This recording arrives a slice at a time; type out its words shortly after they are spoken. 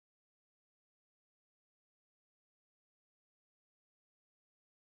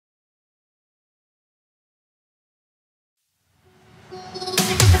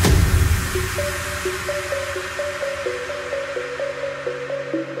When the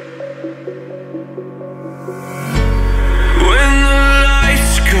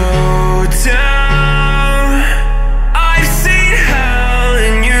lights go down, I've seen hell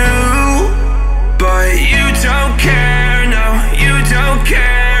in you, but you don't care, no, you don't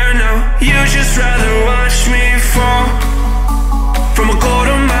care, no. You just rather watch me fall from a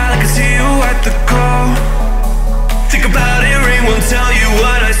quarter mile. I can see you at the call. Think about it, ring won't tell you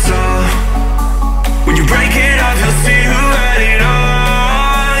what I saw when you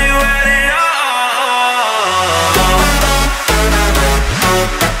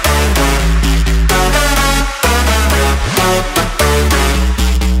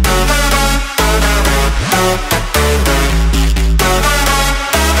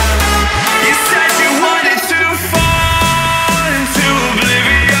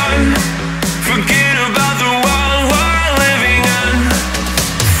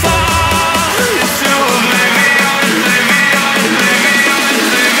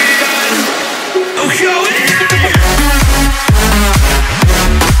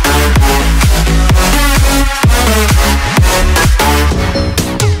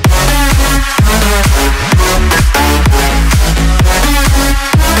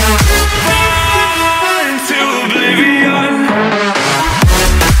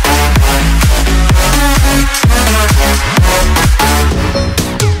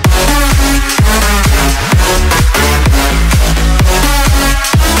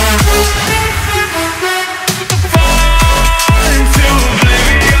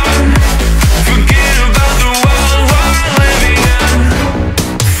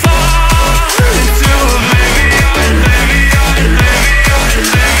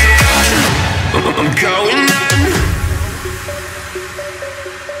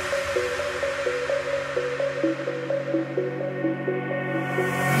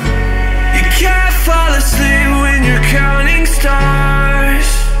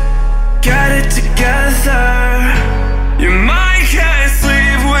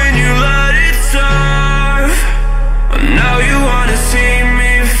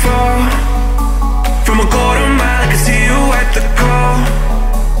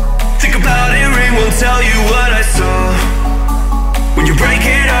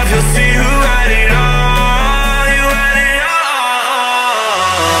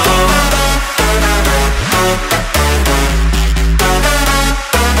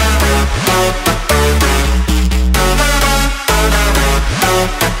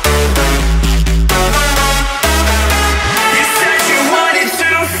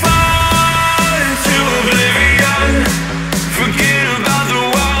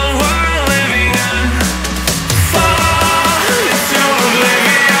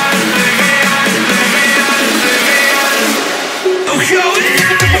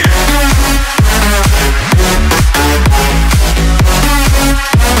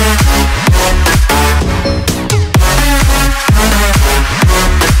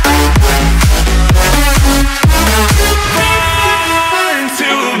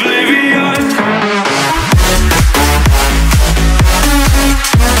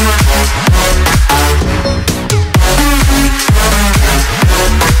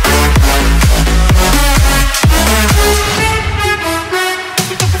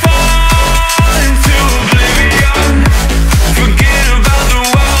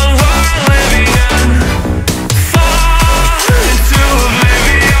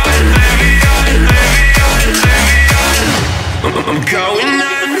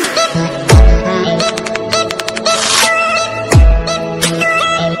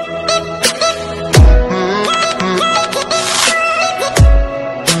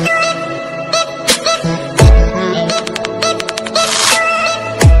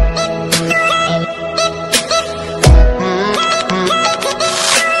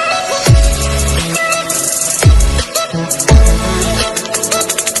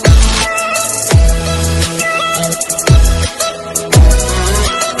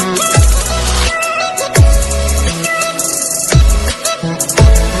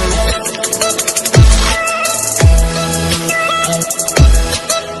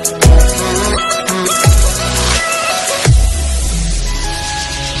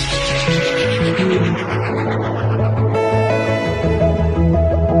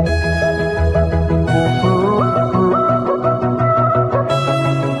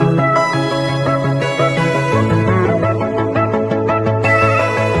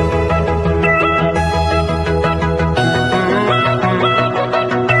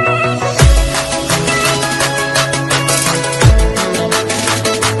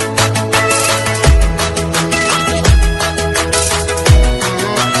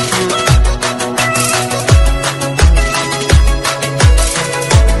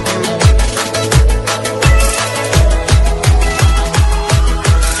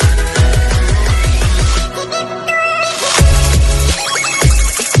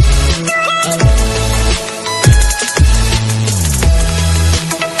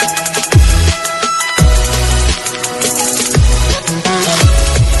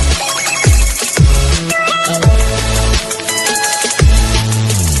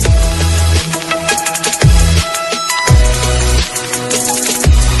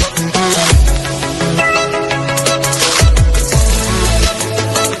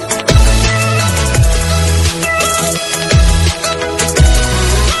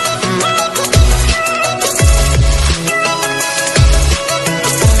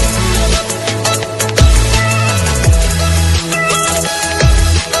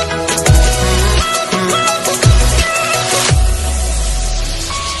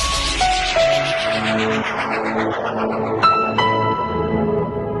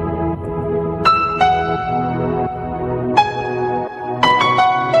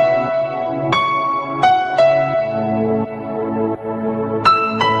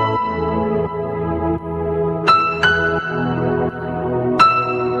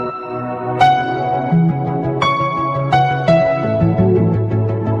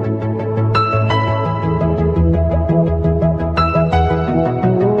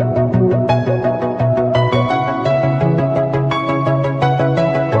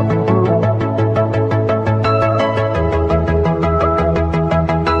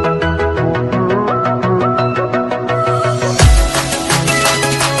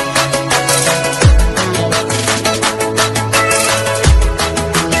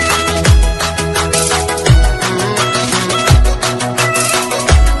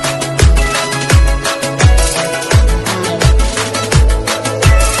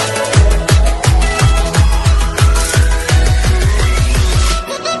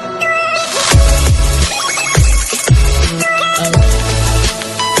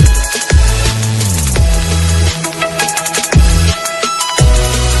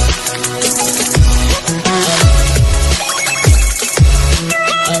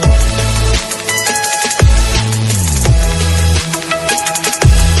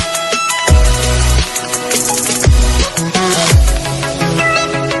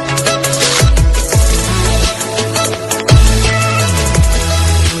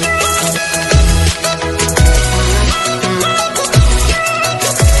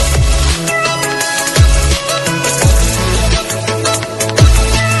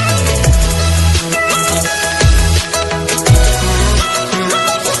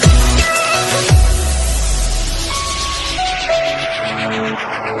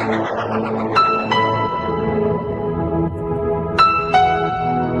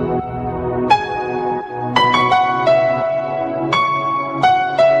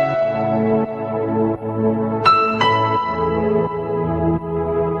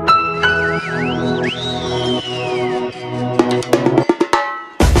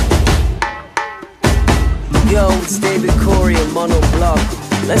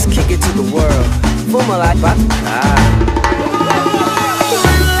let's kick it to the world. Fuma like Run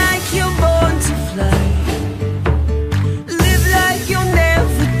like you're born to fly. Live like you'll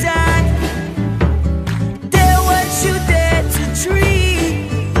never die. Dare what you dare to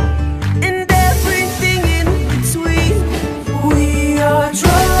dream, and everything in between. We are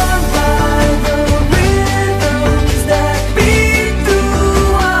drawn by the rhythms that beat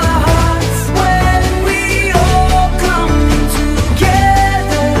through our hearts. When we all come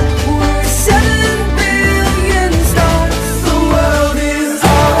together, we're 7 billion stars. The world is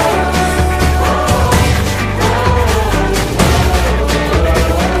ours.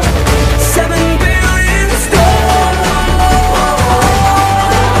 7 billion stars.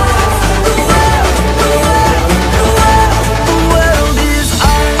 The world is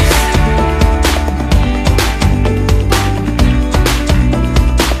ours.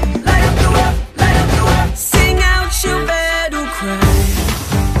 Light up the world, light up the world. Sing out your battle cry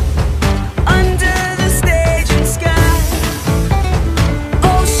under the stage and sky.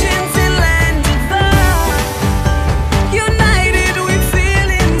 Oceans and land divide, united we feel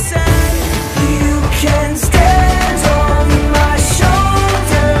inside. You can stand on my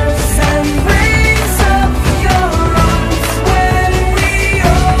shoulders and raise up your arms. When we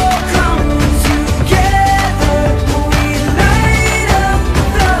all come together, we light up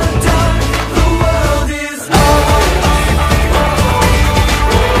the dark. The world is ours.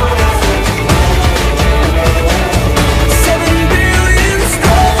 7 billion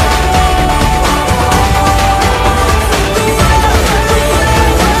stars.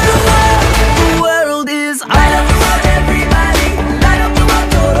 The world is ours. Light up the world, everybody. Light up the world,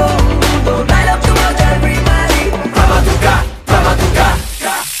 todo mundo. Light up the world, everybody. Ramatuka, Ramatuka.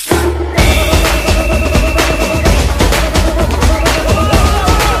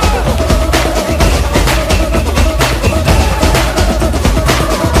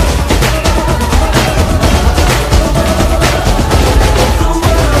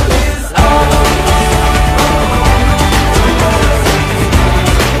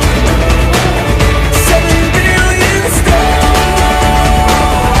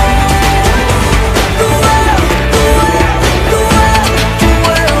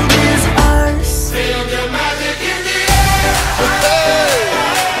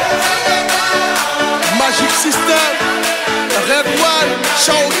 Magic System, Red One,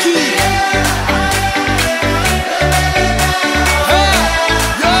 Shaoki. Hey,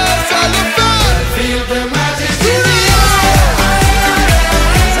 yes, ça le fait. Feel the magic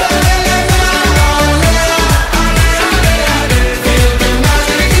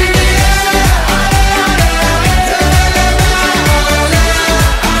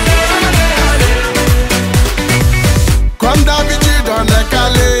Comme d'habitude on est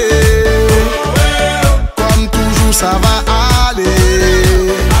calé. Comme toujours ça va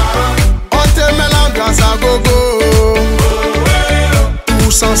aller. On te met l'ambiance à gogo.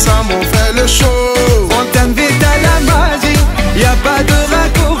 Tous ensemble on fait le show. On t'invite à la magie, y a pas de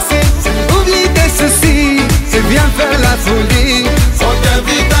raccourci. Oublie tes soucis, c'est bien faire la folie. On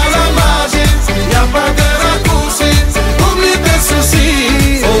t'invite à la magie, y a pas de raccourci. Oublie tes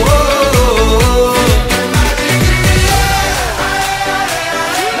soucis. Oh, oh, oh, oh.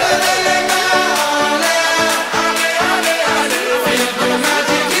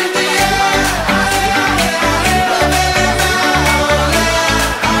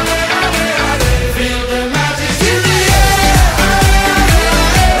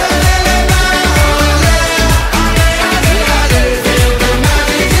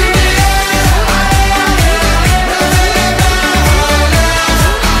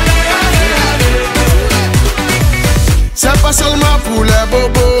 C'est pas seulement pour les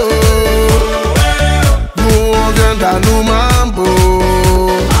bobos. Nous on vient d'Anou Mambo.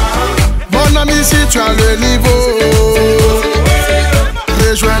 Mon ami, si tu as le niveau,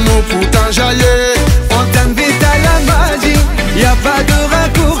 rejoins-nous pour t'enjailler. On t'invite à la magie, y a pas de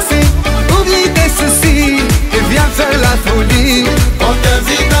raccourci. Oublie tes soucis, et viens faire la folie. On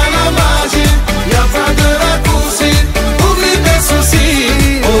t'invite à la magie, y a pas de raccourci. Oublie tes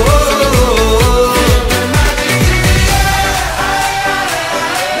soucis. Oh, oh, oh, oh.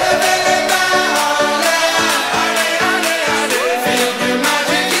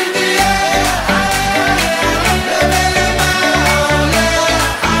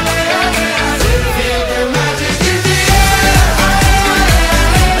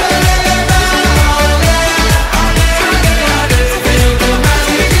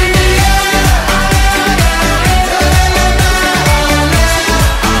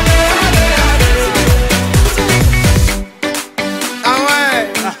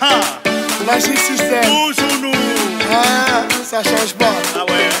 Magic System. Toujours nous. Ah, ça change pas. Ah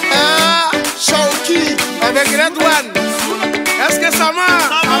ouais. avec les douanes. Est-ce que ça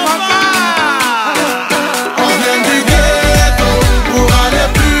marche?